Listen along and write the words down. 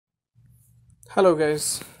Hello,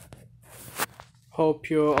 guys. Hope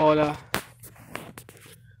you all are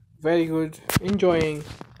very good, enjoying,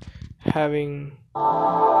 having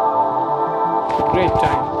a great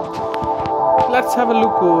time. Let's have a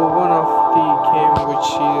look at one of the game which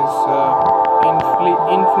is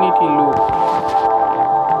Infinity Loop.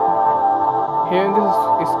 Here in this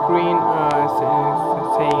screen, it's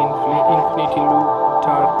saying Infinity Loop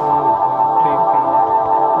Dark Mode Playground.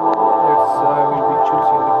 Let's I will be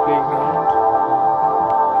choosing the playground.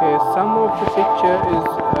 Here, some of the picture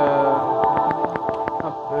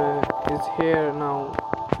is here now.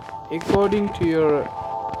 According to your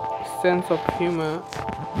sense of humor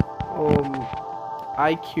or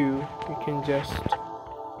IQ, you can just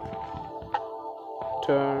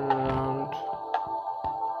turn around.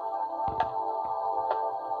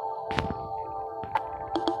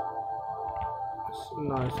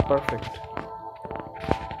 No, it's perfect.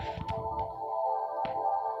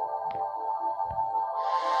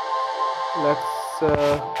 Let's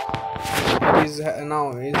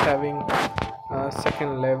now is having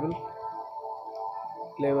second level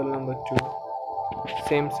number 2,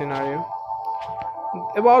 same scenario.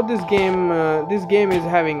 About this game is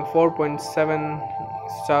having 4.7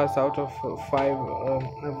 stars out of 5,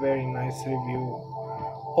 a very nice review,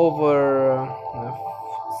 over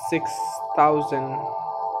 6,000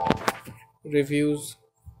 reviews,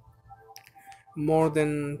 more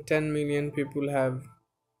than 10 million people have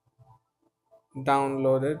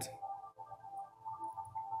downloaded.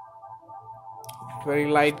 Very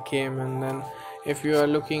light game. And then if you are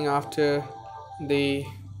looking after the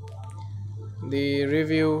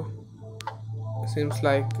review, seems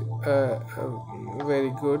like a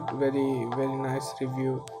very good, very nice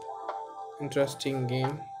review, interesting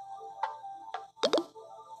game.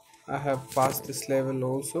 I have passed this level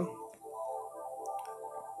also.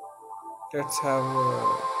 Let's have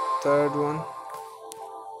a third one.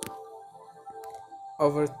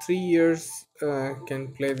 Over 3 years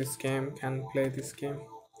can play this game.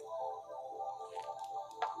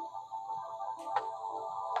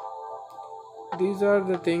 These are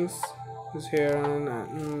the things is here.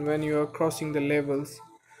 And when you are crossing the levels,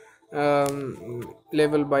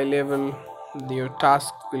 level by level, your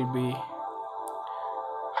task will be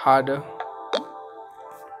harder.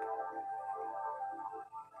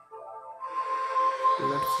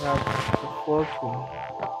 Let's have the fourth one.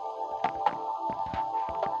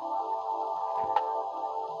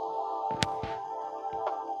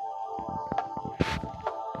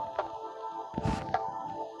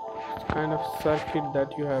 Kind of circuit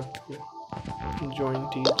that you have to join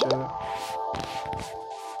each other.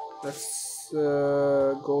 Let's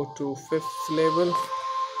go to fifth level.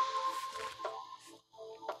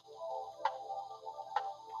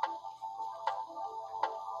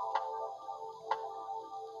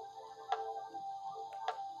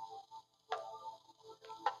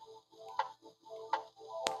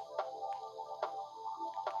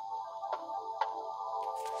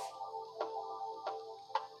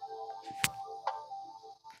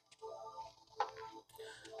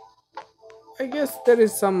 I guess there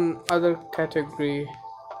is some other category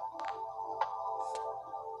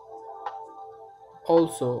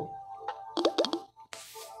also.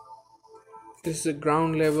 This is a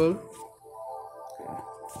ground level.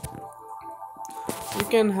 You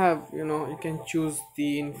can have, you can choose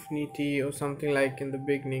the infinity or something like in the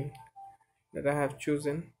beginning that I have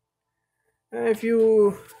chosen. And if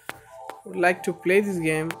you would like to play this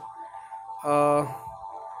game, uh,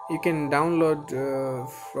 you can download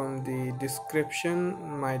from the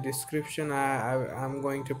description, my description. I'm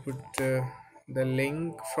going to put the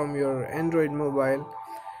link from your Android mobile.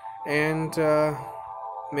 And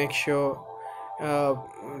make sure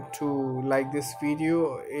to like this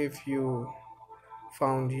video if you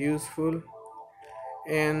found useful,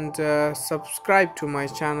 and subscribe to my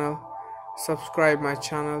channel.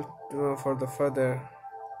 For the further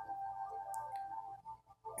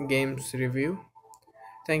games review.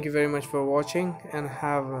 Thank you very much for watching, and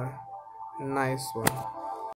have a nice one.